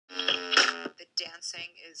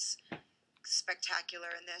dancing is spectacular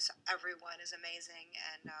in this. Everyone is amazing,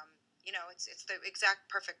 and it's the exact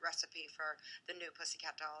perfect recipe for the new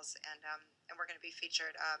Pussycat Dolls, and we're going to be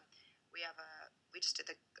featured. We just did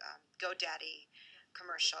the GoDaddy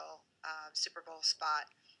commercial Super Bowl spot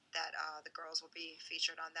that the girls will be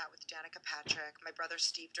featured on that with Danica Patrick. My brother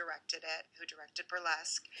Steve directed it, who directed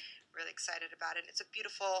Burlesque. Really excited about it. It's a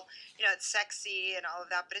beautiful, it's sexy and all of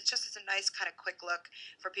that, but it's a nice kind of quick look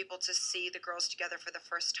for people to see the girls together for the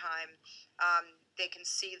first time. They can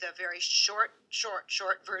see the very short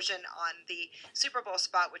version on the Super Bowl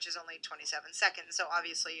spot, which is only 27 seconds. So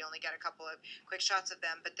obviously you only get a couple of quick shots of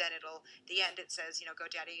them, but then the end it says,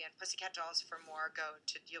 GoDaddy and Pussycat Dolls for more.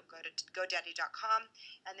 You'll go to GoDaddy.com,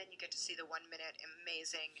 and then you get to see the 1 minute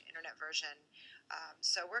amazing internet version.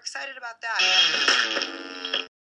 So we're excited about that.